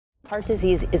Heart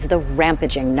disease is the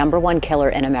rampaging #1 killer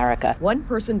in America. One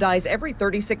person dies every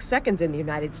 36 seconds in the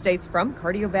United States from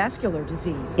cardiovascular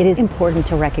disease. It is important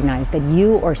to recognize that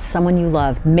you or someone you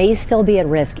love may still be at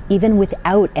risk even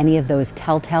without any of those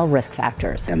telltale risk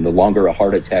factors. And the longer a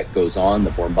heart attack goes on,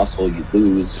 the more muscle you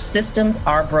lose. Systems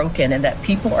are broken and that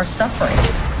people are suffering.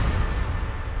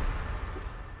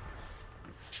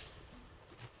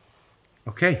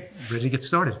 Okay, ready to get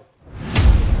started.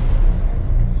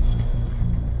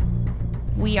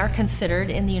 We are considered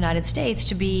in the United States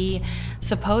to be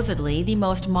supposedly the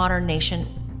most modern nation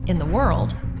in the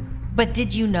world. But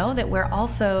did you know that we're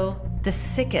also the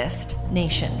sickest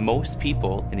nation? Most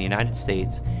people in the United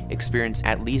States experience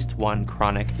at least one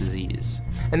chronic disease.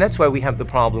 And that's why we have the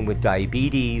problem with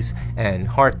diabetes and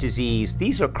heart disease.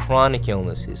 These are chronic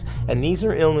illnesses, and these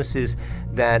are illnesses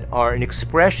that are an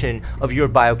expression of your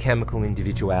biochemical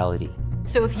individuality.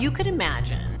 So if you could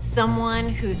imagine someone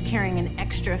who's carrying an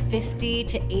extra 50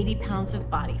 to 80 pounds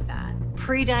of body fat,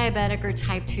 pre-diabetic or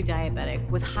type 2 diabetic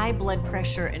with high blood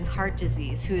pressure and heart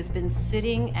disease, who has been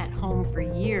sitting at home for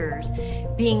years,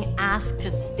 being asked to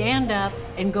stand up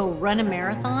and go run a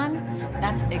marathon,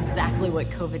 that's exactly what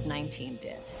COVID-19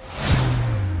 did.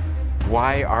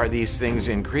 Why are these things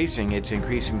increasing? It's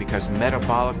increasing because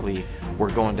metabolically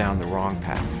we're going down the wrong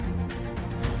path.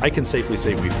 I can safely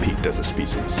say we've peaked as a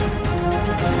species.